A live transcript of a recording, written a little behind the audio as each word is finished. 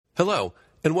Hello,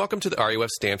 and welcome to the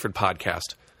RUF Stanford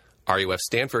podcast. RUF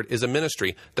Stanford is a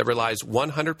ministry that relies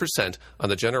 100% on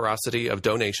the generosity of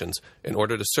donations in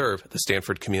order to serve the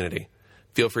Stanford community.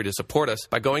 Feel free to support us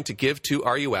by going to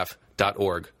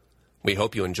give2ruf.org. We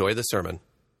hope you enjoy the sermon.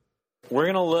 We're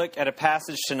going to look at a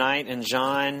passage tonight in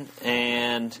John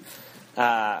and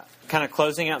kind of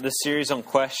closing out this series on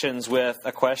questions with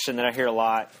a question that I hear a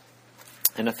lot,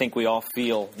 and I think we all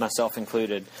feel, myself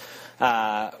included,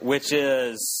 which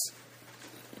is,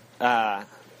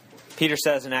 Peter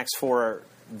says in Acts 4,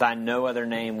 by no other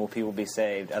name will people be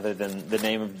saved other than the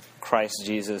name of Christ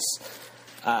Jesus.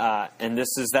 And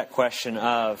this is that question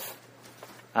of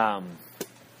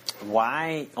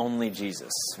why only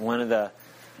Jesus? One of the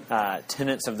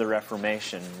tenets of the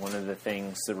Reformation, one of the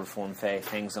things the Reformed faith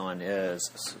hangs on is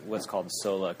what's called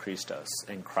sola Christus,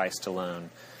 in Christ alone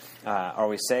are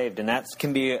we saved. And that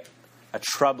can be a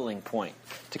troubling point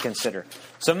to consider.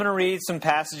 So I'm going to read some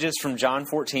passages from John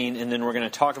 14, and then we're going to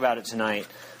talk about it tonight,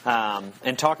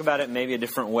 and talk about it maybe a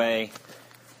different way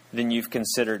than you've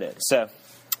considered it. So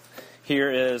here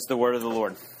is the word of the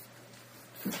Lord.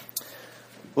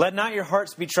 Let not your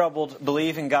hearts be troubled.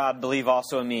 Believe in God. Believe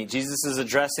also in me. Jesus is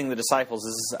addressing the disciples.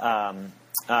 This is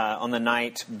on the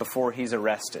night before he's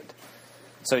arrested.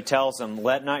 So he tells them,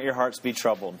 let not your hearts be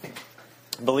troubled.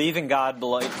 Believe in God,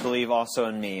 believe also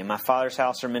in me. In my Father's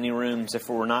house are many rooms. If it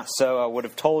were not so, I would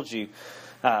have told you.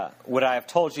 Would I have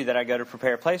told you that I go to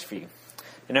prepare a place for you?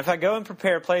 And if I go and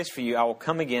prepare a place for you, I will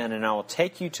come again and I will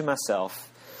take you to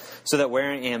myself, so that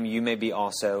where I am, you may be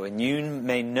also, and you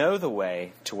may know the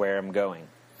way to where I'm going.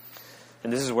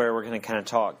 And this is where we're going to kind of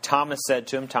talk. Thomas said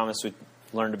to him, Thomas we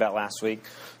learned about last week,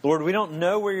 Lord, we don't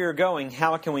know where you're going.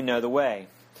 How can we know the way?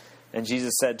 And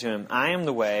Jesus said to him, I am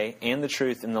the way and the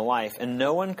truth and the life, and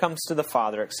no one comes to the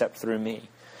Father except through me.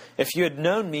 If you had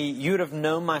known me, you would have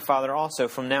known my Father also.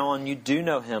 From now on, you do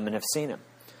know him and have seen him.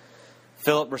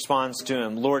 Philip responds to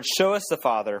him, Lord, show us the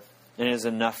Father, and it is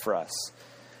enough for us.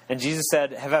 And Jesus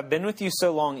said, have I been with you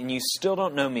so long, and you still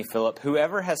don't know me, Philip?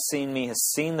 Whoever has seen me has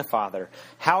seen the Father.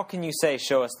 How can you say,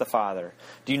 show us the Father?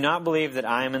 Do you not believe that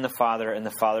I am in the Father, and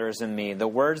the Father is in me? The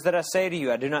words that I say to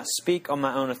you, I do not speak on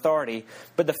my own authority,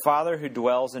 but the Father who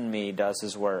dwells in me does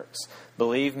his works.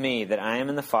 Believe me that I am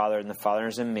in the Father, and the Father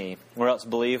is in me, or else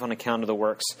believe on account of the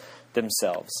works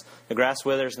themselves. The grass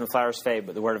withers and the flowers fade,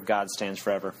 but the word of God stands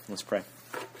forever. Let's pray.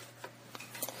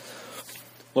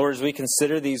 Lord, as we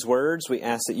consider these words, we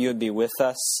ask that you would be with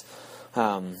us.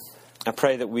 I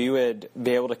pray that we would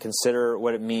be able to consider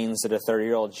what it means that a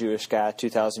 30-year-old Jewish guy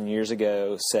 2,000 years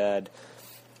ago said,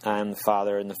 I am the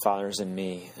Father and the Father is in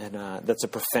me. And that's a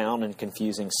profound and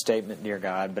confusing statement, dear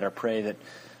God. But I pray that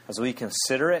as we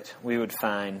consider it, we would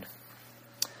find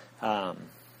that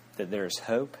there is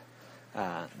hope,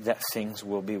 that things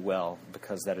will be well,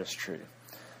 because that is true.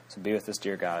 So be with us,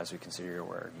 dear God, as we consider your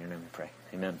word. In your name we pray.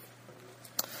 Amen.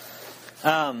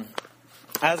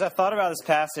 As I thought about this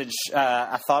passage,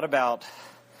 I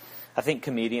think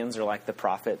comedians are like the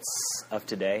prophets of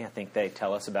today. I think they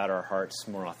tell us about our hearts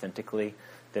more authentically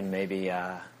than maybe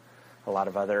a lot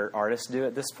of other artists do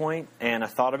at this point. And I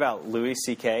thought about Louis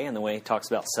C.K. and the way he talks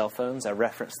about cell phones. I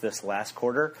referenced this last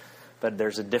quarter, but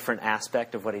there's a different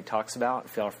aspect of what he talks about,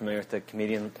 if y'all are familiar with the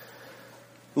comedian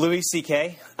Louis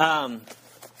C.K.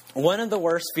 One of the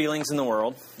worst feelings in the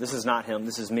world, this is not him,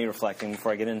 this is me reflecting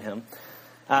before I get into him,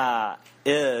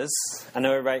 is, I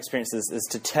know everybody experiences this, is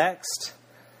to text,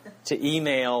 to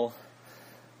email,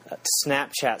 to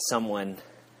Snapchat someone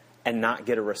and not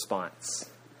get a response.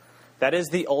 That is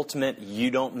the ultimate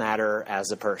you don't matter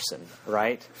as a person,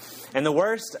 right? And the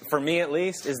worst, for me at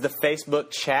least, is the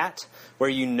Facebook chat where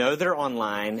you know they're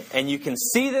online and you can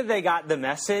see that they got the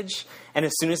message, and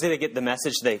as soon as they get the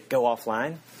message, they go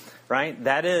offline. Right?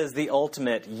 That is the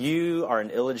ultimate, you are an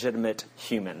illegitimate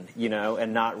human,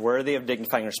 and not worthy of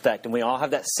dignifying respect. And we all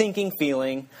have that sinking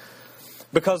feeling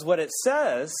because what it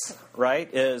says,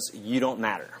 right, is you don't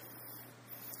matter.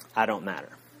 I don't matter.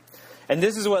 And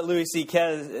this is what Louis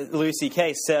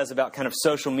C.K. says about kind of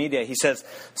social media. He says,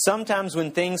 sometimes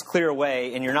when things clear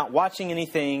away and you're not watching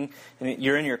anything and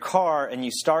you're in your car and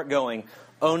you start going,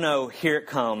 oh no, here it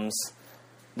comes,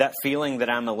 that feeling that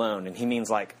I'm alone. And he means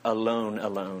like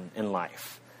alone in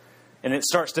life. And it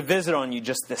starts to visit on you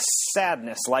just this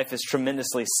sadness. Life is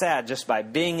tremendously sad just by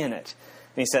being in it.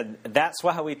 And he said, that's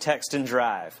why we text and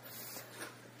drive.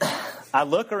 I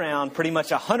look around, pretty much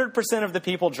 100% of the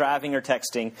people driving or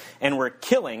texting, and we're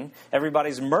killing.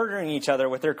 Everybody's murdering each other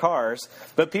with their cars.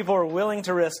 But people are willing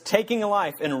to risk taking a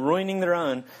life and ruining their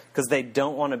own because they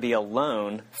don't want to be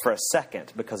alone for a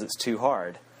second because it's too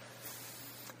hard.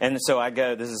 And so I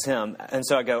go, this is him. And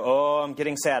so I go, oh, I'm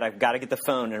getting sad. I've got to get the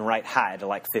phone and write hi to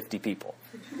like 50 people.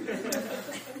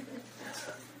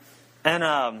 And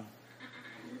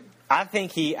I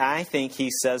think he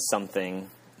says something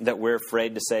that we're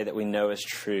afraid to say that we know is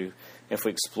true. If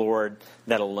we explored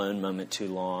that alone moment too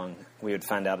long, we would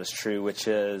find out is true, which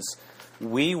is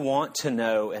we want to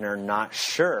know and are not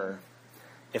sure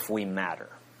if we matter.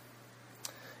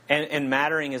 And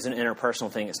mattering is an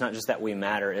interpersonal thing. It's not just that we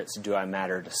matter, it's do I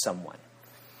matter to someone?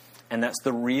 And that's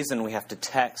the reason we have to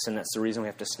text, and that's the reason we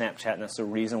have to Snapchat, and that's the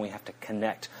reason we have to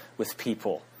connect with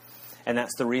people. And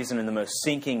that's the reason in the most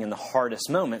sinking and the hardest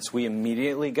moments, we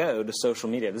immediately go to social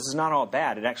media. This is not all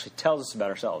bad. It actually tells us about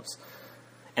ourselves.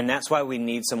 And that's why we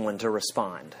need someone to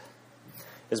respond,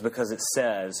 is because it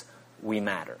says we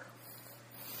matter.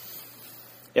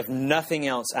 If nothing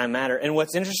else, I matter. And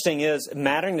what's interesting is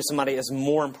mattering to somebody is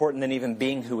more important than even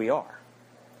being who we are.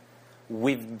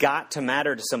 We've got to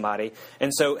matter to somebody.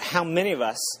 And so how many of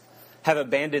us have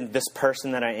abandoned this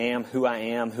person that I am, who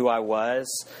I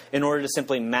was, in order to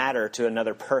simply matter to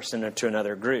another person or to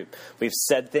another group? We've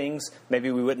said things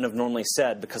maybe we wouldn't have normally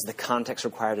said because the context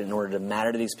required it. In order to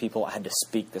matter to these people, I had to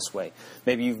speak this way.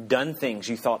 Maybe you've done things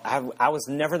you thought, I was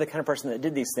never the kind of person that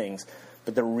did these things.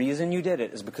 But the reason you did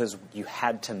it is because you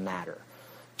had to matter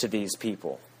to these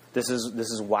people. This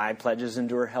is why Pledges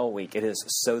Endure Hell Week. It is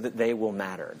so that they will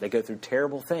matter. They go through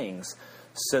terrible things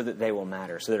so that they will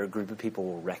matter, so that a group of people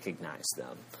will recognize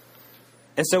them.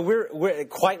 And so we're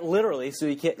quite literally,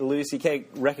 so Louis C.K.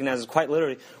 recognizes quite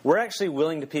literally, we're actually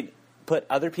willing to put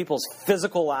other people's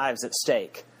physical lives at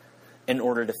stake in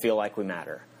order to feel like we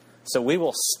matter. So we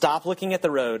will stop looking at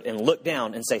the road and look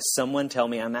down and say, someone tell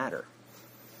me I matter.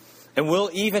 And we'll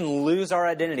even lose our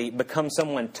identity, become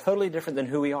someone totally different than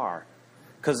who we are.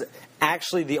 Because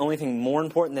actually the only thing more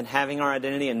important than having our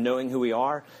identity and knowing who we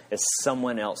are is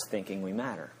someone else thinking we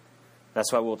matter.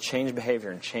 That's why we'll change behavior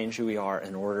and change who we are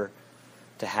in order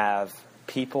to have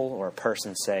people or a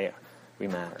person say we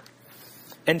matter.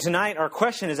 And tonight our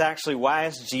question is actually, why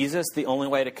is Jesus the only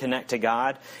way to connect to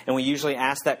God? And we usually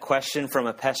ask that question from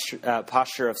a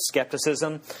posture of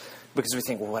skepticism. Because we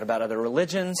think, well, what about other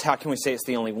religions? How can we say it's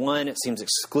the only one? It seems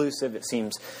exclusive. It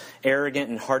seems arrogant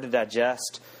and hard to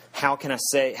digest. How can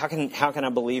I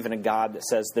believe in a God that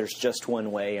says there's just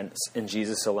one way and it's in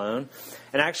Jesus alone?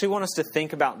 And I actually want us to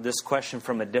think about this question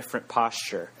from a different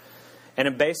posture.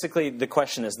 And basically the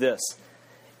question is this: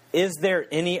 is there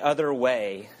any other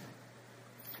way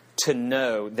to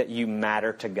know that you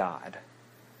matter to God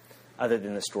other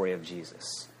than the story of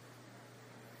Jesus?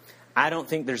 I don't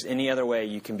think there's any other way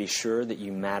you can be sure that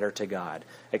you matter to God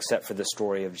except for the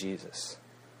story of Jesus.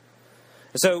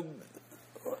 So,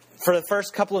 for the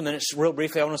first couple of minutes, real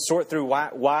briefly, I want to sort through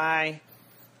why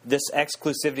this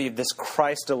exclusivity, this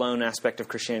Christ alone aspect of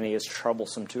Christianity is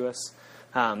troublesome to us.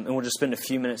 And we'll just spend a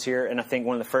few minutes here. And I think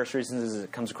one of the first reasons is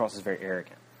it comes across as very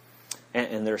arrogant.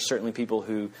 And there are certainly people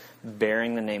who,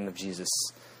 bearing the name of Jesus,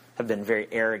 have been very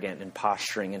arrogant in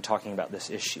posturing and talking about this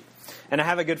issue. And I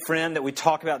have a good friend that we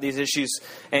talk about these issues,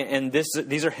 and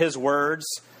these are his words,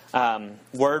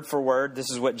 word for word.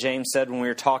 This is what James said when we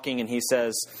were talking, and he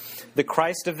says, the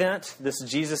Christ event, this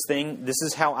Jesus thing, this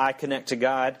is how I connect to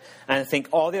God. And I think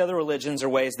all the other religions are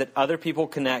ways that other people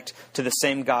connect to the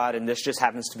same God, and this just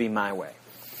happens to be my way.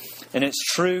 And it's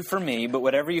true for me, but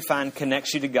whatever you find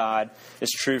connects you to God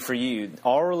is true for you.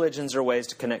 All religions are ways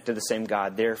to connect to the same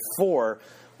God. Therefore,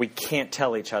 we can't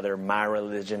tell each other my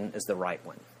religion is the right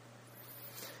one.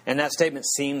 And that statement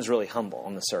seems really humble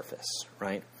on the surface,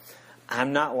 right?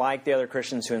 I'm not like the other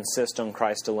Christians who insist on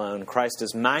Christ alone. Christ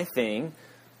is my thing,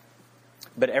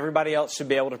 but everybody else should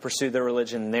be able to pursue their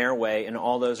religion their way, and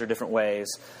all those are different ways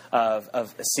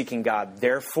of seeking God.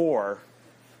 Therefore,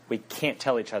 we can't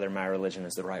tell each other my religion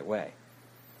is the right way.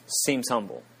 Seems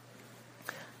humble.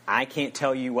 I can't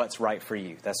tell you what's right for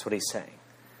you. That's what he's saying.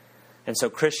 And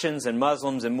so Christians and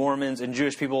Muslims and Mormons and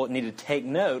Jewish people need to take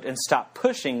note and stop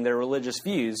pushing their religious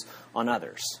views on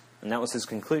others. And that was his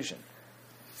conclusion.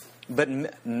 But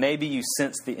maybe you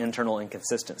sense the internal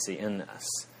inconsistency in this.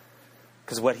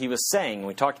 Because what he was saying,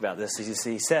 we talked about this,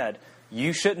 he said,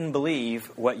 you shouldn't believe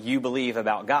what you believe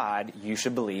about God. You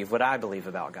should believe what I believe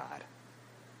about God.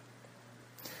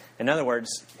 In other words,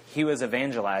 he was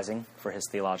evangelizing for his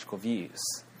theological views.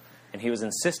 And he was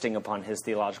insisting upon his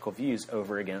theological views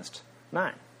over against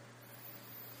mine.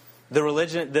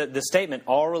 The statement,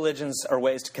 all religions are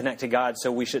ways to connect to God,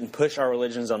 so we shouldn't push our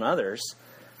religions on others,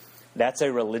 that's a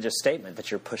religious statement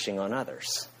that you're pushing on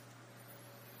others.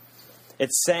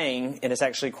 It's saying, and it's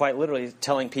actually quite literally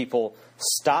telling people,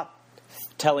 stop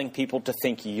telling people to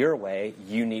think your way,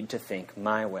 you need to think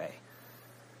my way.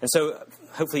 And so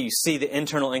hopefully you see the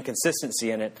internal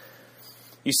inconsistency in it.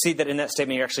 You see that in that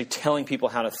statement you're actually telling people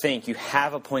how to think. You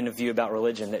have a point of view about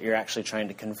religion that you're actually trying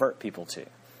to convert people to.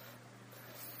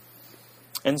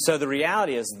 And so the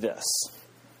reality is this.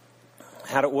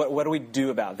 What do we do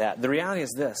about that? The reality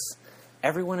is this.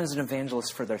 Everyone is an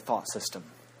evangelist for their thought system.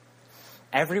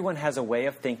 Everyone has a way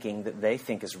of thinking that they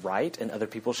think is right, and other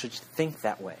people should think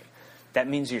that way. That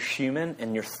means you're human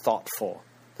and you're thoughtful.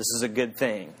 This is a good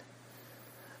thing.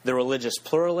 The religious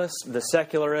pluralist, the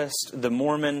secularist, the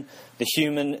Mormon, the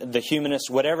humanist,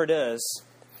 whatever it is,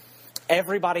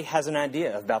 everybody has an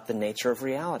idea about the nature of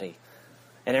reality.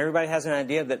 And everybody has an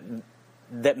idea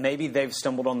that maybe they've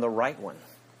stumbled on the right one.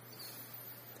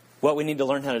 What we need to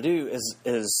learn how to do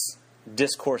is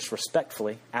discourse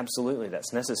respectfully. Absolutely,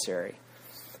 that's necessary.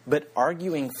 But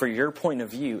arguing for your point of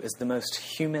view is the most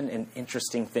human and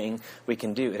interesting thing we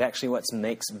can do. It actually what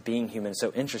makes being human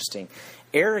so interesting.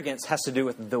 Arrogance has to do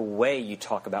with the way you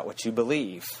talk about what you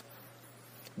believe.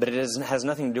 But it has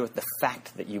nothing to do with the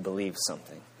fact that you believe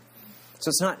something. So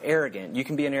it's not arrogant. You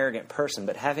can be an arrogant person,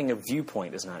 but having a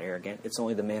viewpoint is not arrogant. It's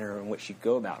only the manner in which you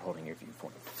go about holding your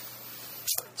viewpoint.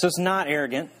 So it's not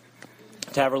arrogant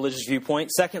to have a religious viewpoint.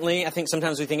 Secondly, I think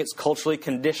sometimes we think it's culturally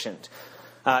conditioned.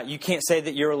 You can't say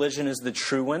that your religion is the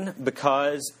true one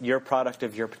because you're a product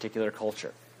of your particular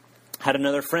culture. I had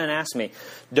another friend ask me,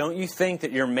 don't you think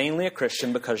that you're mainly a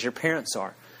Christian because your parents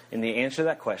are? And the answer to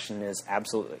that question is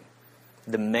absolutely.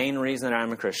 The main reason that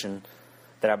I'm a Christian,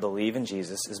 that I believe in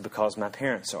Jesus, is because my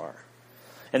parents are.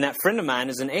 And that friend of mine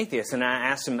is an atheist. And I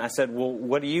asked him, I said, well,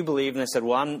 what do you believe? And they said,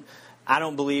 well, I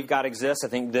don't believe God exists. I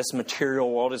think this material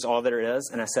world is all there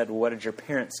is. And I said, well, what did your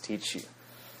parents teach you?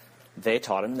 They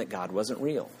taught him that God wasn't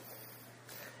real.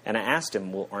 And I asked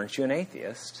him, well, aren't you an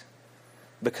atheist?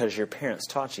 Because your parents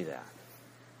taught you that.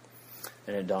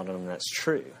 And it dawned on him that's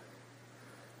true.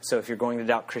 So if you're going to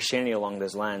doubt Christianity along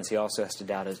those lines, he also has to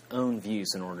doubt his own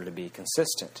views in order to be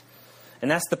consistent.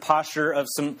 And that's the posture of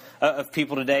some of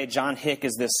people today. John Hick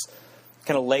is this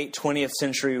kind of late 20th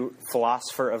century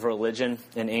philosopher of religion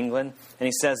in England. And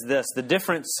he says this, the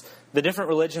different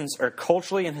religions are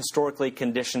culturally and historically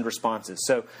conditioned responses.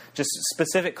 So just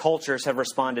specific cultures have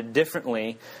responded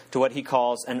differently to what he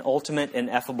calls an ultimate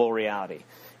ineffable reality.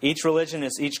 Each religion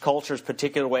is each culture's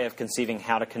particular way of conceiving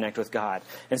how to connect with God.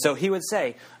 And so he would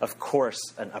say, of course,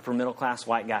 an upper middle class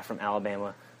white guy from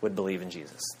Alabama would believe in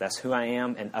Jesus. That's who I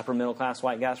am, and upper middle class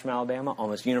white guys from Alabama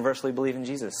almost universally believe in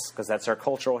Jesus because that's our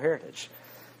cultural heritage.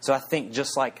 So I think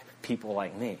just like people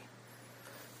like me.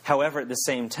 However, at the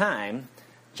same time,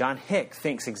 John Hick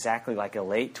thinks exactly like a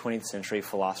late 20th century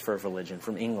philosopher of religion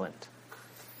from England.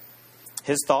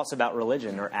 His thoughts about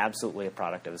religion are absolutely a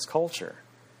product of his culture,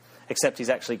 except he's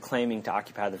actually claiming to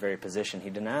occupy the very position he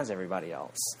denies everybody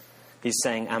else. He's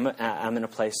saying, I'm in a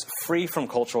place free from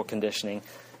cultural conditioning.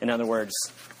 In other words,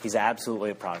 he's absolutely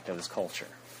a product of his culture.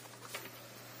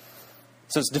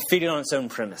 So it's defeated on its own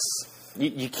premise.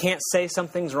 You can't say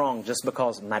something's wrong just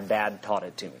because my dad taught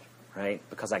it to me, right?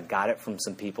 Because I got it from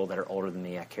some people that are older than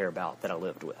me I care about, that I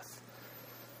lived with.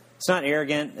 It's not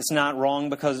arrogant. It's not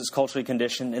wrong because it's culturally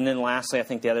conditioned. And then lastly, I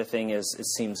think the other thing is it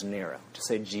seems narrow. To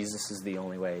say Jesus is the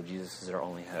only way, Jesus is our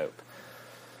only hope.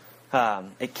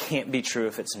 It can't be true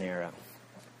if it's narrow.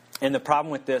 And the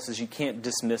problem with this is you can't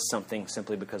dismiss something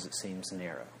simply because it seems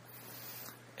narrow.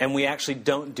 And we actually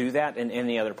don't do that in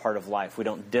any other part of life. We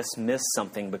don't dismiss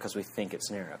something because we think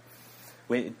it's narrow.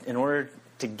 In order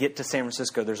to get to San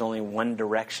Francisco, there's only one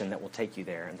direction that will take you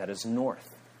there, and that is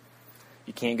north.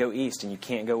 You can't go east, and you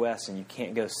can't go west, and you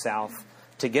can't go south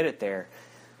to get it there.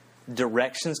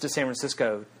 Directions to San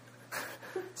Francisco,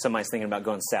 somebody's thinking about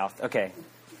going south. Okay,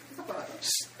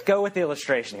 just go with the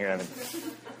illustration here, Evan.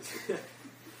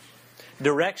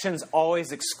 Directions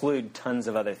always exclude tons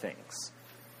of other things.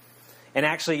 And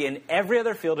actually, in every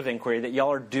other field of inquiry that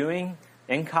y'all are doing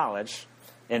in college,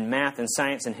 in math and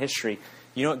science and history,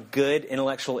 you know what good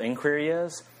intellectual inquiry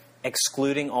is?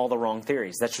 Excluding all the wrong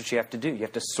theories. That's what you have to do. You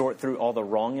have to sort through all the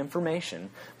wrong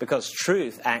information because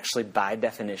truth, actually, by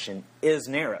definition, is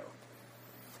narrow.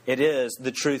 It is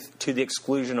the truth to the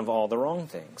exclusion of all the wrong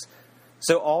things.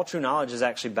 So all true knowledge is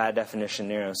actually, by definition,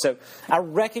 narrow. So I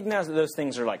recognize that those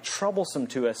things are like troublesome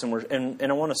to us, and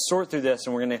I want to sort through this,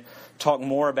 and we're going to talk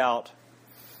more about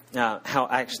how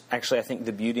actually I think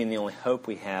the beauty and the only hope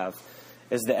we have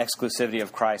is the exclusivity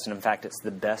of Christ. And in fact, it's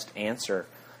the best answer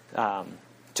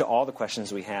to all the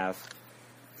questions we have.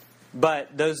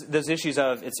 But those issues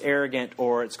of it's arrogant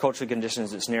or it's culturally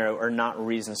conditioned, it's narrow, are not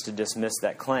reasons to dismiss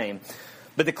that claim.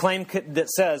 But the claim that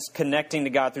says connecting to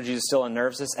God through Jesus still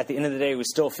unnerves us, at the end of the day, we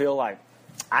still feel like,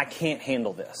 I can't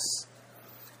handle this.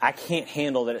 I can't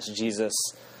handle that it's Jesus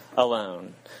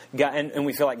alone. God, and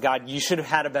we feel like, God, you should have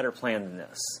had a better plan than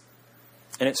this.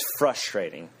 And it's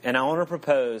frustrating. And I want to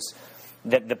propose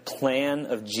that the plan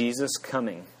of Jesus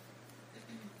coming,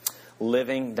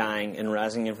 living, dying, and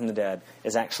rising again from the dead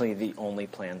is actually the only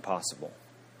plan possible.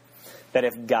 That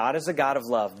if God is a God of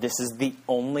love, this is the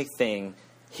only thing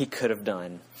he could have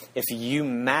done. If you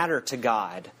matter to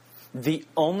God, the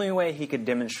only way he could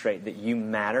demonstrate that you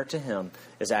matter to him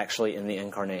is actually in the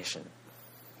incarnation.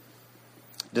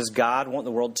 Does God want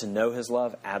the world to know his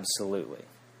love? Absolutely.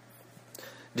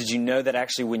 Did you know that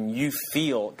actually when you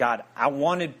feel, God, I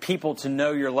wanted people to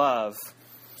know your love,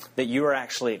 that you are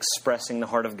actually expressing the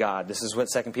heart of God? This is what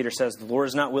 2 Peter says. The Lord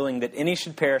is not willing that any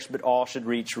should perish, but all should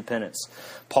reach repentance.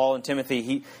 Paul and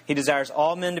Timothy, he desires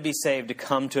all men to be saved, to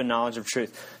come to a knowledge of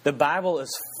truth. The Bible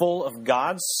is full of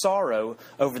God's sorrow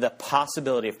over the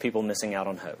possibility of people missing out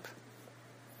on hope.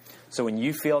 So when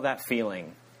you feel that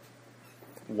feeling,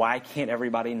 why can't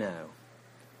everybody know?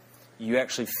 You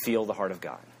actually feel the heart of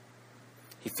God.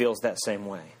 He feels that same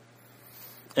way.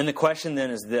 And the question then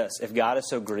is this: if God is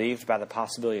so grieved by the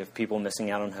possibility of people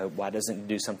missing out on hope, why doesn't he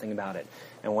do something about it?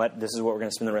 And this is what we're going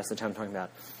to spend the rest of the time talking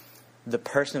about. The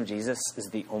person of Jesus is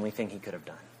the only thing he could have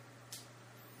done.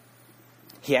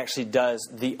 He actually does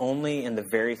the only and the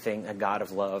very thing a God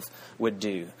of love would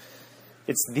do.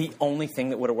 It's the only thing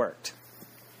that would have worked.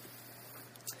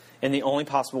 And the only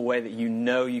possible way that you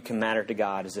know you can matter to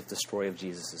God is if the story of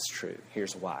Jesus is true.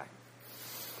 Here's why.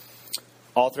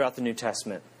 All throughout the New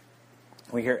Testament,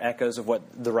 we hear echoes of what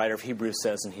the writer of Hebrews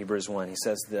says in Hebrews 1. He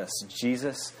says this: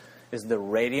 Jesus is the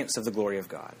radiance of the glory of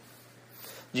God.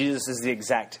 Jesus is the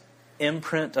exact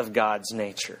imprint of God's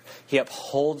nature. He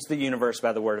upholds the universe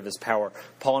by the word of his power.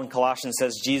 Paul in Colossians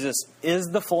says Jesus is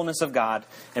the fullness of God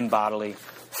in bodily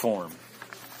form.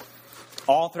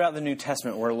 All throughout the New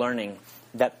Testament, we're learning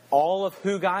that all of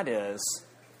who God is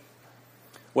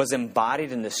was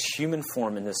embodied in this human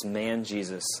form in this man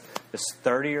Jesus, this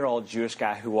 30-year-old Jewish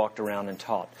guy who walked around and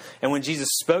taught. And when Jesus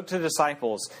spoke to the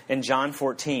disciples in John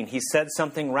 14, he said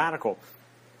something radical.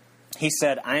 He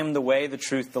said, I am the way, the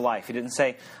truth, the life. He didn't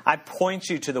say, I point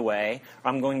you to the way,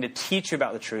 or I'm going to teach you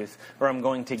about the truth, or I'm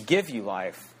going to give you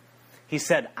life. He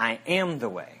said, I am the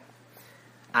way.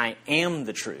 I am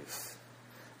the truth.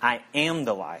 I am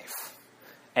the life.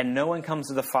 And no one comes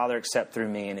to the Father except through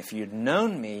me. And if you'd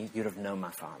known me, you'd have known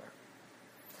my Father.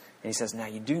 And he says, now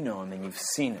you do know him and you've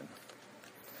seen him.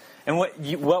 And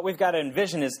what we've got to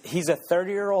envision is he's a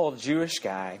 30-year-old Jewish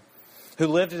guy who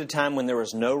lived at a time when there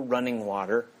was no running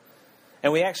water.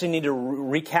 And we actually need to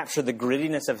recapture the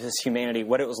grittiness of his humanity,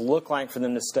 what it was look like for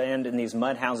them to stand in these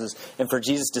mud houses and for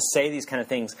Jesus to say these kind of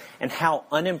things, and how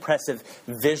unimpressive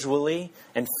visually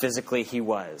and physically he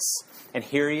was. And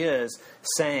here he is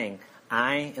saying,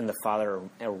 I and the Father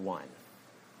are one.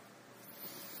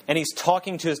 And he's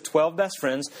talking to his 12 best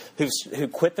friends who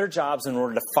quit their jobs in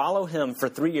order to follow him for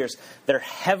 3 years. They're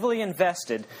heavily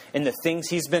invested in the things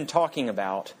he's been talking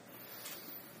about.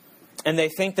 And they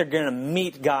think they're going to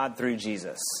meet God through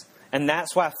Jesus. And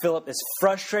that's why Philip is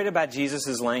frustrated by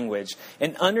Jesus' language.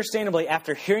 And understandably,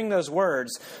 after hearing those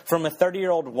words from a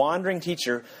 30-year-old wandering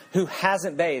teacher who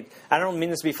hasn't bathed, I don't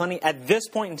mean this to be funny, at this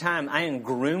point in time, I am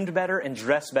groomed better and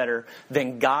dressed better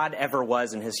than God ever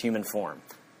was in his human form.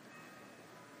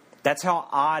 That's how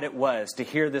odd it was to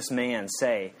hear this man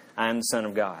say, I am the Son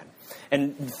of God.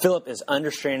 And Philip is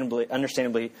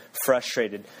understandably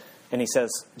frustrated. And he says,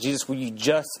 Jesus, will you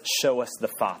just show us the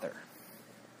Father?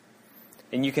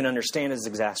 And you can understand his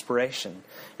exasperation.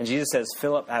 And Jesus says,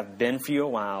 Philip, I've been for you a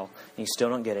while, and you still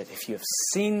don't get it. If you have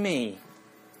seen me,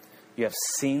 you have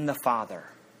seen the Father.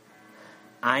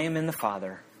 I am in the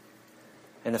Father,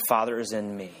 and the Father is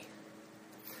in me.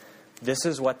 This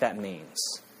is what that means.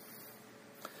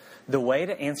 The way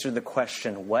to answer the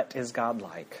question, what is God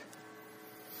like?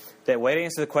 The way to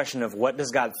answer the question of what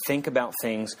does God think about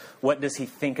things, what does he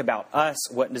think about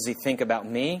us, what does he think about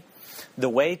me? The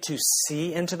way to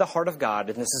see into the heart of God,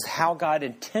 and this is how God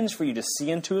intends for you to see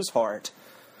into his heart,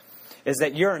 is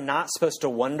that you're not supposed to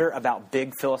wonder about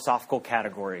big philosophical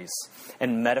categories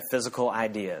and metaphysical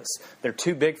ideas. They're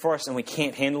too big for us and we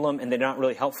can't handle them and they're not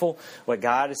really helpful. What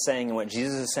God is saying and what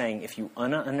Jesus is saying, if you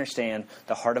want to understand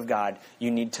the heart of God, you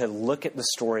need to look at the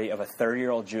story of a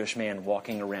 30-year-old Jewish man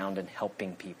walking around and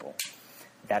helping people.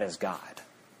 That is God.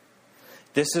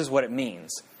 This is what it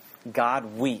means. God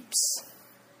weeps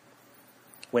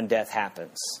when death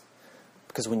happens.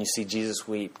 Because when you see Jesus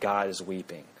weep, God is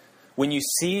weeping. When you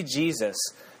see Jesus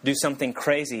do something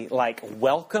crazy like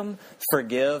welcome,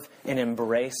 forgive, and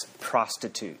embrace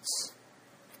prostitutes,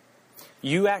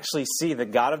 you actually see the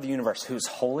God of the universe, who's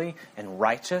holy and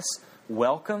righteous,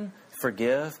 welcome,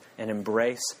 forgive, and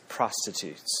embrace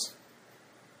prostitutes.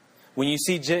 When you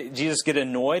see Jesus get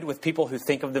annoyed with people who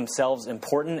think of themselves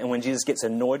important, and when Jesus gets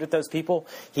annoyed with those people,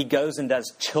 he goes and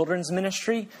does children's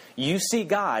ministry. You see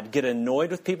God get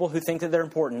annoyed with people who think that they're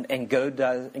important and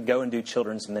go and do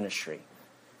children's ministry.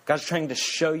 God's trying to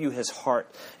show you his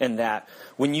heart in that.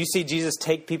 When you see Jesus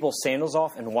take people's sandals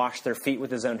off and wash their feet with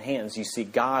his own hands, you see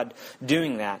God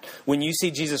doing that. When you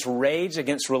see Jesus rage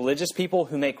against religious people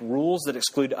who make rules that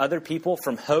exclude other people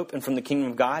from hope and from the kingdom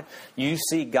of God, you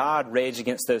see God rage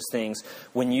against those things.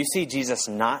 When you see Jesus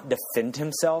not defend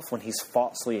himself when he's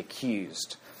falsely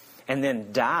accused, and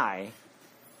then die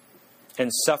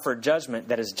and suffer judgment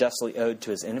that is justly owed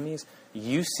to his enemies,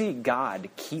 you see God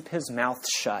keep his mouth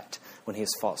shut when he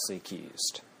is falsely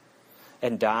accused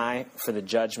and die for the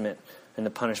judgment and the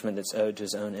punishment that's owed to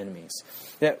his own enemies.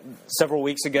 Several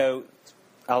weeks ago,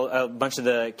 a bunch of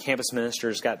the campus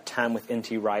ministers got time with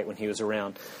N.T. Wright when he was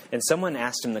around, and someone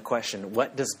asked him the question,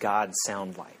 what does God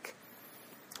sound like?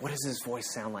 What does his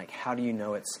voice sound like? How do you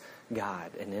know it's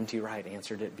God? And N.T. Wright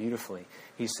answered it beautifully.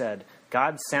 He said,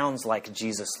 God sounds like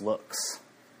Jesus looks.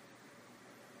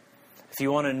 If you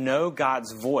want to know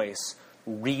God's voice,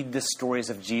 read the stories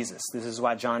of Jesus. This is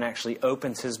why John actually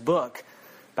opens his book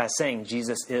by saying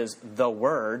Jesus is the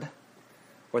Word,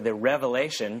 or the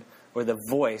revelation, or the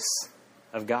voice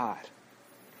of God.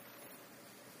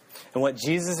 And what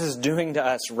Jesus is doing to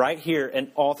us right here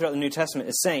and all throughout the New Testament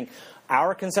is saying,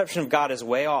 our conception of God is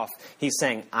way off. He's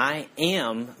saying, I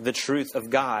am the truth of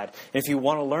God. And if you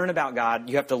want to learn about God,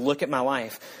 you have to look at my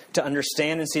life. To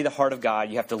understand and see the heart of God,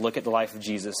 you have to look at the life of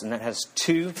Jesus. And that has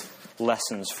two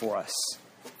lessons for us.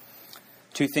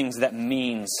 Two things that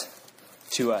means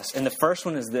to us. And the first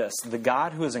one is this: the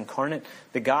God who is incarnate,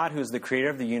 the God who is the creator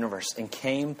of the universe and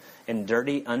came in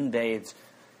dirty, unbathed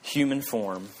human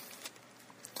form,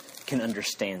 can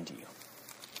understand you.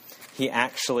 He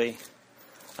actually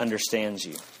understands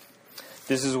you.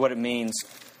 This is what it means.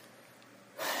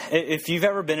 If you've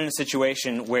ever been in a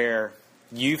situation where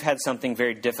you've had something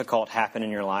very difficult happen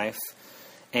in your life,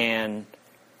 and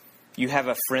you have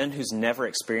a friend who's never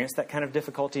experienced that kind of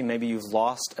difficulty, maybe you've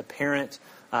lost a parent,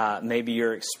 maybe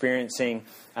you're experiencing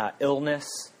illness,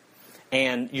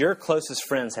 and your closest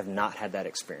friends have not had that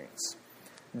experience.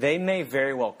 They may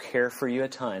very well care for you a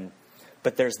ton,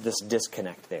 but there's this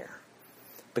disconnect there.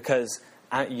 Because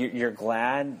you're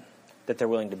glad that they're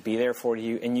willing to be there for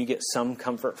you, and you get some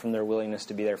comfort from their willingness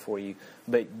to be there for you.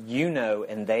 But you know,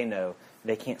 and they know,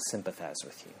 they can't sympathize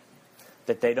with you.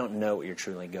 That they don't know what you're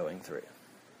truly going through.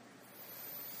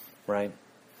 Right?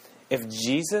 If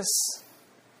Jesus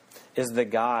is the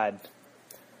God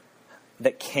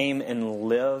that came and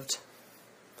lived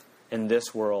in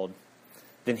this world,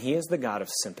 then he is the God of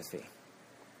sympathy.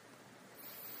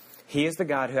 He is the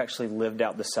God who actually lived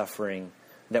out the suffering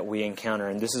that we encounter.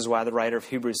 And this is why the writer of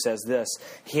Hebrews says this: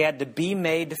 he had to be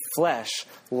made flesh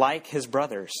like his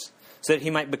brothers, so that he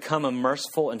might become a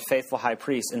merciful and faithful high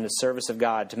priest in the service of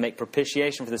God to make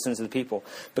propitiation for the sins of the people,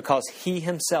 because he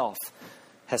himself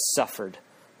has suffered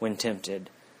when tempted.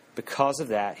 Because of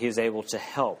that, he is able to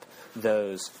help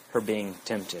those who are being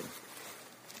tempted.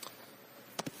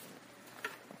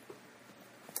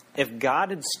 If God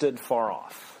had stood far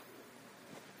off,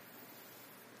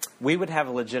 we would have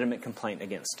a legitimate complaint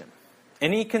against him.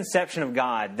 Any conception of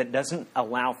God that doesn't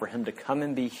allow for him to come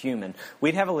and be human,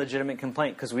 we'd have a legitimate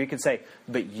complaint, because we could say,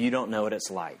 but you don't know what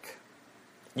it's like.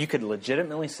 You could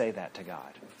legitimately say that to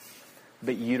God.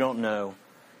 But you don't know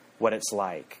what it's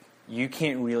like. You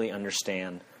can't really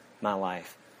understand my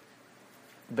life.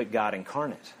 But God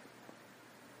incarnate,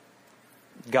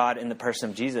 God in the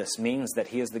person of Jesus, means that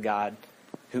he is the God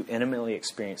who intimately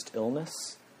experienced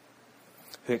illness,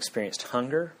 who experienced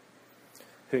hunger,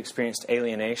 who experienced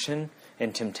alienation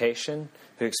and temptation,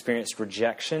 who experienced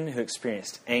rejection, who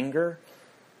experienced anger,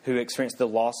 who experienced the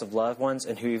loss of loved ones,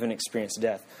 and who even experienced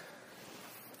death.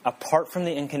 Apart from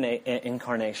the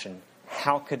incarnation,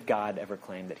 how could God ever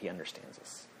claim that he understands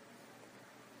us?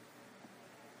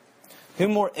 Who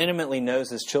more intimately knows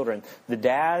his children? The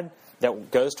dad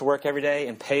that goes to work every day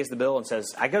and pays the bill and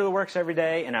says, I go to work every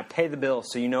day and I pay the bill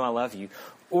so you know I love you.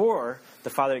 Or the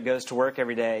father that goes to work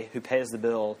every day who pays the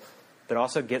bill but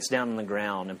also gets down on the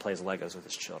ground and plays Legos with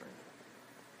his children.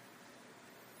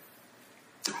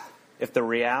 If the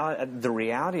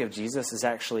reality of Jesus is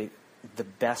actually the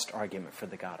best argument for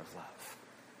the God of love.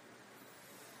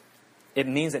 It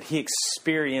means that he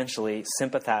experientially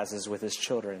sympathizes with his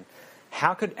children.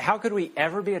 How could we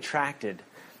ever be attracted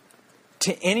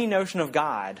to any notion of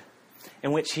God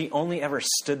in which he only ever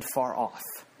stood far off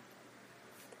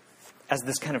as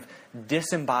this kind of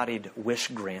disembodied wish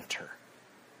granter?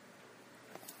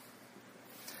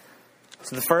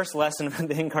 So the first lesson of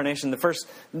the incarnation,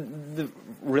 the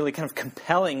really kind of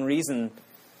compelling reason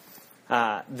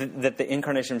that the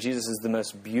incarnation of Jesus is the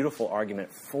most beautiful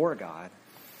argument for God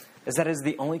is that it is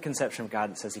the only conception of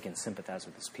God that says he can sympathize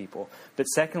with his people. But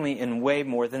secondly, and way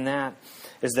more than that,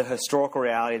 is the historical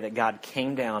reality that God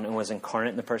came down and was incarnate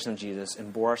in the person of Jesus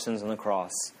and bore our sins on the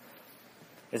cross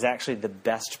is actually the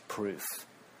best proof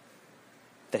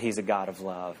that he's a God of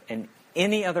love. And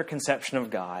any other conception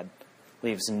of God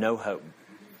leaves no hope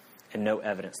and no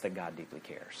evidence that God deeply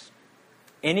cares.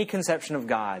 Any conception of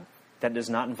God that does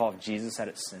not involve Jesus at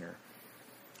its center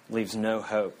leaves no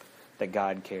hope that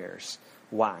God cares.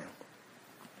 Why?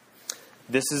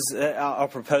 This is, I'll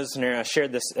propose a scenario. I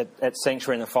shared this at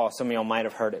Sanctuary in the fall. Some of y'all might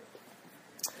have heard it.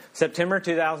 September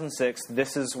 2006,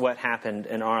 this is what happened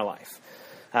in our life.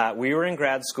 We were in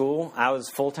grad school. I was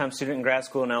a full-time student in grad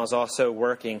school, and I was also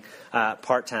working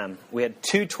part-time. We had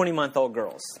two 20-month-old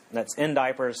girls. That's in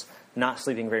diapers, not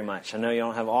sleeping very much. I know you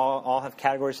don't have all have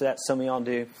categories for that. Some of y'all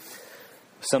do.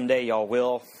 Someday y'all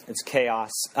will. It's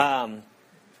chaos.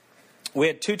 We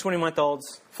had two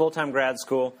 20-month-olds, full-time grad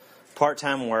school,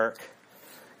 part-time work,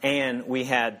 and we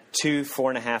had two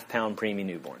 4.5-pound preemie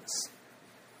newborns.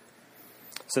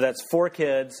 So that's 4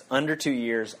 kids under 2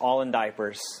 years, all in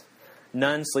diapers.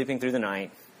 None sleeping through the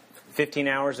night, 15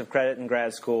 hours of credit in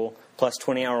grad school, plus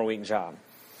 20-hour-a-week job.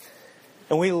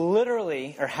 And we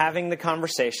literally are having the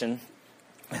conversation.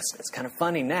 It's kind of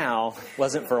funny now.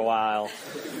 Wasn't for a while.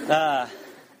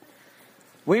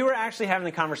 We were actually having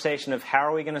the conversation of how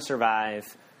are we going to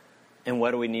survive and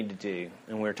what do we need to do.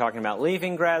 And we were talking about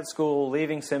leaving grad school,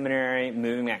 leaving seminary,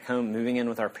 moving back home, moving in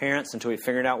with our parents until we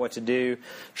figured out what to do,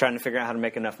 trying to figure out how to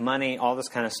make enough money, all this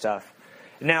kind of stuff.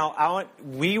 Now,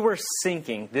 we were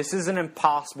sinking. This is an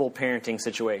impossible parenting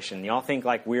situation. Y'all think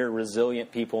like we're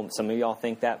resilient people. Some of y'all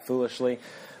think that foolishly.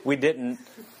 We didn't.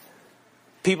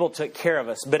 People took care of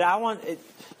us. But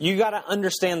you got to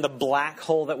understand the black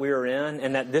hole that we were in,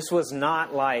 and that this was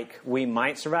not like we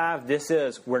might survive. This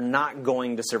is we're not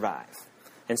going to survive.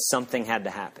 And something had to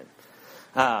happen.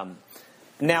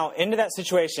 Now, into that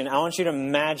situation, I want you to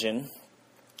imagine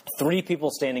 3 people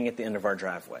standing at the end of our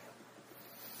driveway.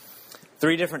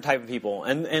 3 different type of people.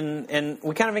 And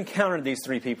we kind of encountered these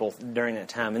 3 people during that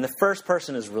time. And the first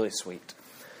person is really sweet.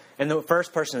 And the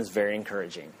first person is very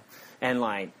encouraging. And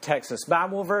like texts us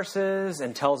Bible verses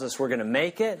and tells us we're going to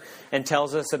make it. And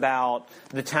tells us about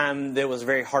the time that was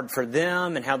very hard for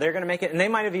them and how they're going to make it. And they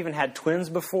might have even had twins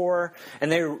before.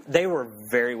 And they were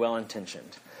very well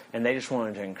intentioned. And they just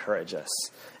wanted to encourage us.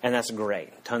 And that's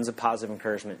great. Tons of positive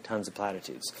encouragement. Tons of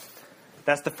platitudes.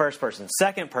 That's the first person.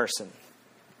 Second person.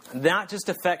 Not just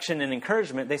affection and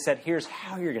encouragement. They said, here's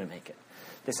how you're going to make it.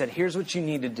 They said, here's what you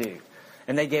need to do.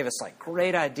 And they gave us like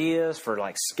great ideas for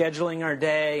like scheduling our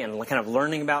day and kind of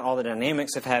learning about all the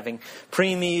dynamics of having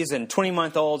preemies and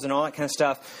 20-month-olds and all that kind of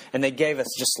stuff. And they gave us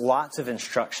just lots of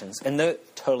instructions. And they're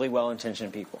totally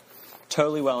well-intentioned people.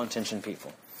 Totally well-intentioned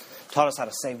people. Taught us how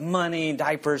to save money,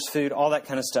 diapers, food, all that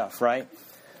kind of stuff, right?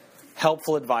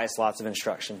 Helpful advice, lots of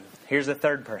instruction. Here's the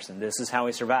third person. This is how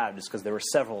we survived, just because there were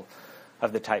several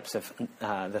of the types of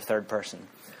the third person.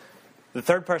 The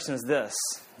third person is this.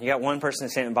 You got one person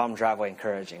standing at the bottom of the driveway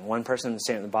encouraging. One person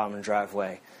standing at the bottom of the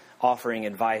driveway offering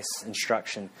advice,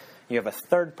 instruction. You have a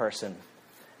third person,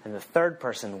 and the third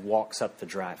person walks up the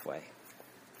driveway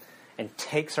and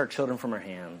takes our children from our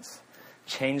hands,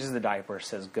 changes the diaper,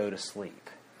 says go to sleep,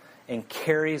 and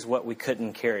carries what we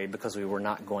couldn't carry because we were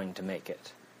not going to make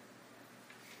it.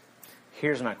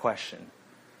 Here's my question.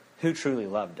 Who truly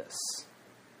loved us?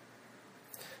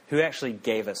 Who actually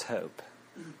gave us hope?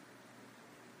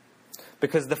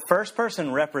 Because the first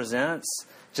person represents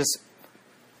just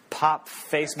pop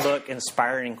Facebook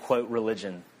inspiring quote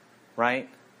religion, right?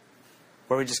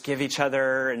 Where we just give each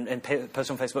other and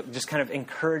post on Facebook just kind of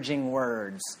encouraging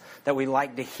words that we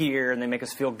like to hear, and they make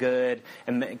us feel good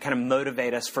and kind of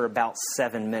motivate us for about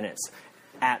 7 minutes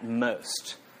at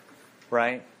most,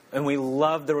 right? And we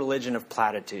love the religion of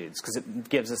platitudes because it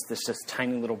gives us this just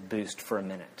tiny little boost for a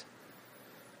minute.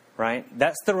 Right?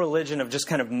 That's the religion of just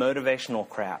kind of motivational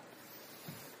crap.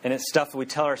 And it's stuff that we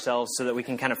tell ourselves so that we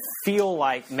can kind of feel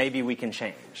like maybe we can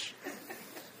change.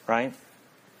 Right?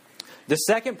 The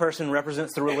second person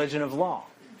represents the religion of law.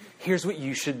 Here's what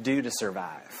you should do to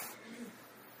survive.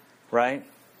 Right?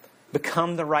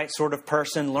 Become the right sort of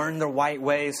person. Learn the right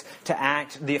ways to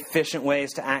act, the efficient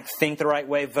ways to act, think the right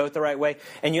way, vote the right way.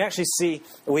 And you actually see,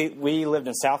 we lived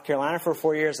in South Carolina for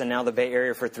 4 years and now the Bay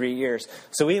Area for 3 years.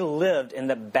 So we lived in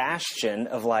the bastion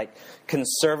of like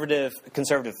conservative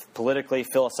politically,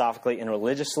 philosophically, and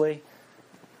religiously.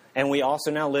 And we also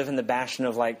now live in the bastion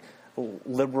of like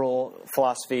liberal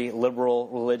philosophy, liberal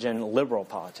religion, liberal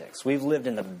politics. We've lived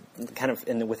in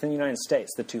within the United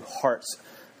States, the two hearts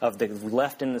of the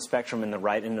left end of the spectrum and the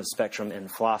right end of the spectrum in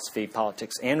philosophy,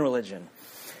 politics, and religion.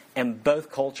 And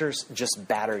both cultures just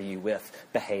batter you with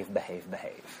behave, behave,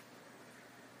 behave.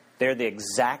 They're the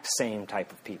exact same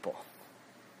type of people.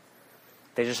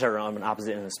 They just are on an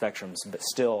opposite end of the spectrums, but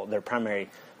still their primary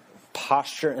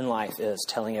posture in life is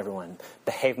telling everyone,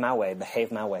 behave my way,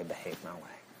 behave my way, behave my way.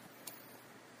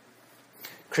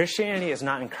 Christianity is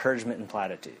not encouragement in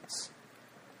platitudes.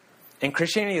 And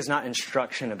Christianity is not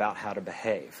instruction about how to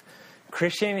behave.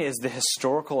 Christianity is the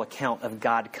historical account of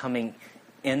God coming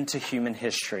into human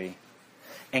history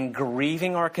and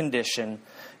grieving our condition,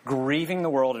 grieving the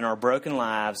world and our broken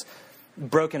lives,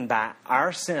 broken by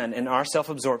our sin and our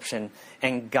self-absorption,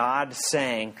 and God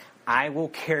saying, I will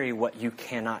carry what you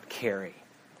cannot carry.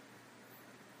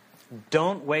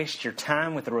 Don't waste your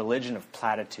time with a religion of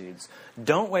platitudes.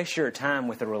 Don't waste your time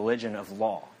with a religion of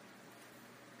law.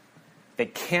 They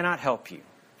cannot help you.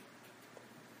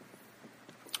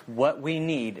 What we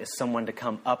need is someone to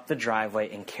come up the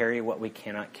driveway and carry what we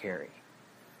cannot carry.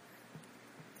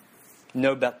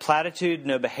 No platitude,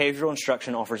 no behavioral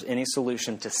instruction offers any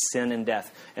solution to sin and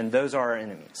death, and those are our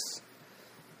enemies.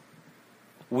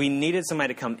 We needed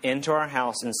somebody to come into our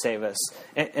house and save us,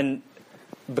 and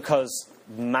because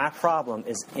my problem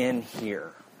is in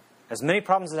here. As many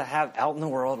problems as I have out in the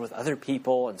world with other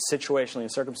people and situationally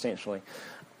and circumstantially,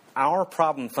 our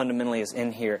problem fundamentally is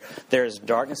in here. There is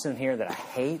darkness in here that I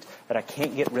hate, that I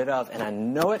can't get rid of, and I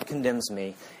know it condemns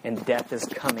me, and death is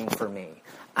coming for me.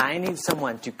 I need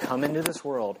someone to come into this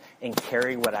world and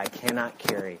carry what I cannot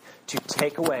carry, to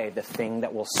take away the thing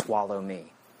that will swallow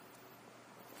me.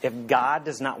 If God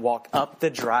does not walk up the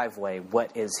driveway,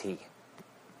 what is He?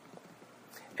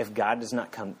 If God does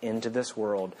not come into this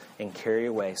world and carry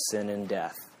away sin and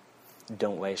death,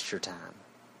 don't waste your time.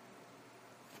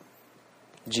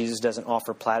 Jesus doesn't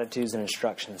offer platitudes and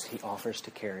instructions. He offers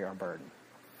to carry our burden.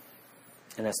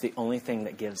 And that's the only thing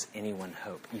that gives anyone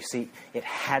hope. You see, it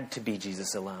had to be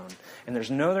Jesus alone. And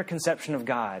there's no other conception of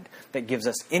God that gives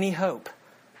us any hope.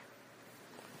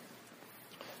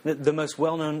 The most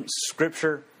well-known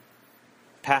scripture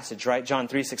passage, right? John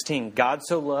 3:16. God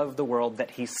so loved the world that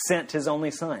He sent His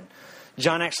only Son.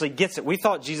 John actually gets it. We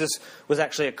thought Jesus was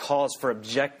actually a cause for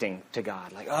objecting to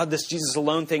God. Like, oh, this Jesus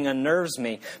alone thing unnerves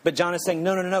me. But John is saying,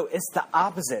 no. It's the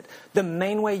opposite. The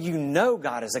main way you know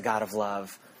God is a God of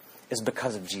love is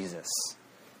because of Jesus.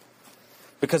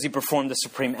 Because He performed the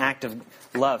supreme act of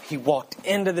love. He walked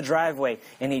into the driveway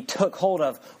and He took hold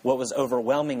of what was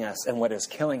overwhelming us and what is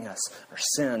killing us, our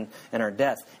sin and our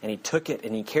death. And He took it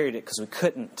and He carried it because we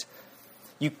couldn't.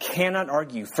 You cannot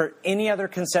argue for any other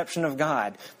conception of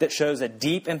God that shows a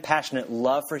deep and passionate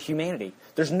love for humanity.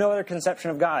 There's no other conception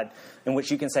of God in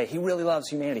which you can say He really loves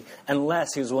humanity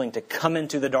unless He was willing to come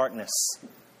into the darkness.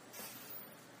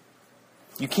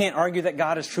 You can't argue that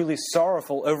God is truly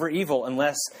sorrowful over evil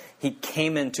unless He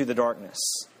came into the darkness.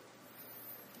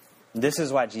 This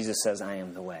is why Jesus says, I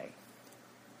am the way.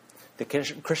 The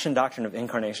Christian doctrine of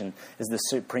incarnation is the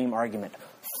supreme argument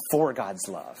for God's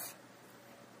love.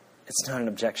 It's not an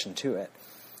objection to it.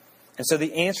 And so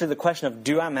the answer to the question of,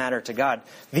 do I matter to God?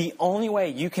 The only way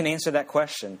you can answer that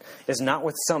question is not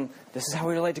with this is how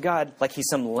we relate to God, like He's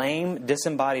some lame,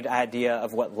 disembodied idea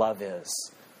of what love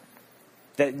is.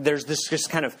 That there's this just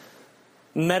kind of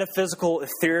metaphysical,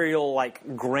 ethereal,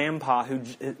 like grandpa who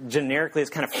generically is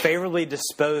kind of favorably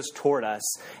disposed toward us.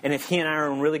 And if he and I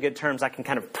are on really good terms, I can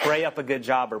kind of pray up a good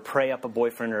job or pray up a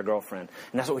boyfriend or a girlfriend.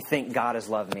 And that's what we think God as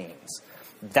love means.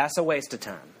 That's a waste of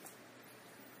time.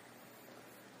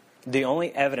 The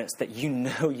only evidence that you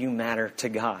know you matter to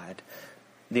God,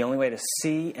 the only way to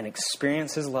see and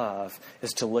experience His love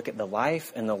is to look at the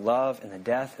life and the love and the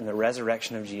death and the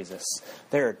resurrection of Jesus.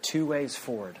 There are two ways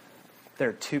forward. There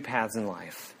are two paths in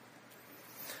life.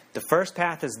 The first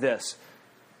path is this.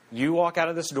 You walk out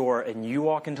of this door and you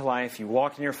walk into life, you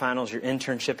walk in your finals, your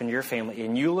internship, and your family,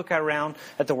 and you look around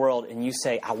at the world and you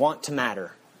say, I want to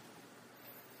matter.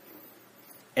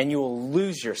 And you will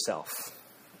lose yourself.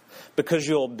 Because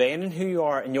you'll abandon who you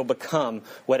are and you'll become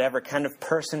whatever kind of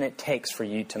person it takes for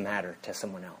you to matter to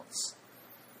someone else.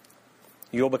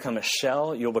 You'll become a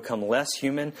shell. You'll become less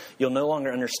human. You'll no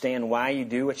longer understand why you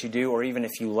do what you do, or even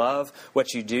if you love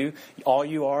what you do. All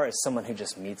you are is someone who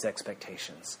just meets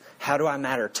expectations. How do I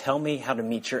matter? Tell me how to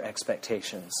meet your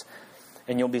expectations.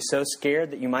 And you'll be so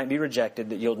scared that you might be rejected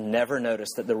that you'll never notice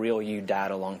that the real you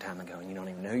died a long time ago and you don't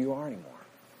even know who you are anymore.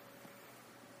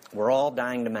 We're all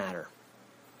dying to matter.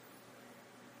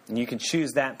 And you can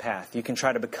choose that path. You can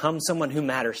try to become someone who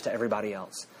matters to everybody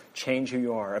else. change who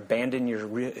you are, abandon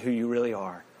who you really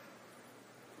are,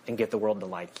 and get the world to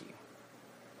like you.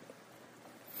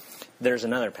 There's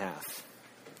another path.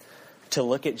 To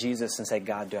look at Jesus and say,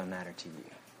 God, do I matter to you?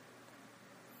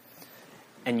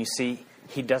 And you see,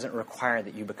 he doesn't require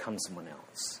that you become someone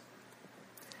else.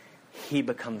 He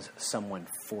becomes someone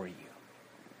for you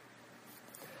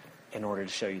in order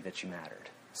to show you that you mattered.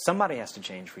 Somebody has to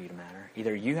change for you to matter.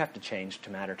 Either you have to change to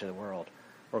matter to the world,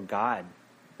 or God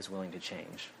is willing to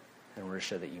change in order to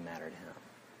show that you matter to him.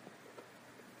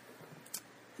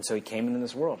 And so he came into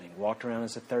this world, and he walked around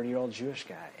as a 30-year-old Jewish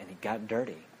guy, and he got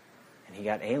dirty, and he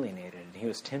got alienated, and he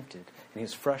was tempted, and he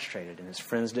was frustrated, and his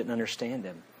friends didn't understand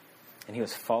him, and he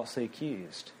was falsely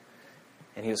accused,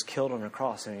 and he was killed on a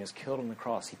cross, and when he was killed on the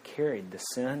cross, he carried the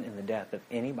sin and the death of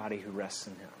anybody who rests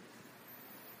in him.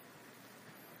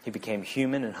 He became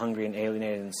human and hungry and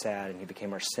alienated and sad, and he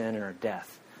became our sin and our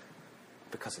death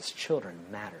because his children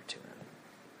matter to him.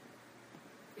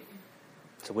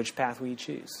 So which path will you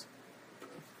choose?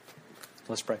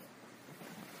 Let's pray.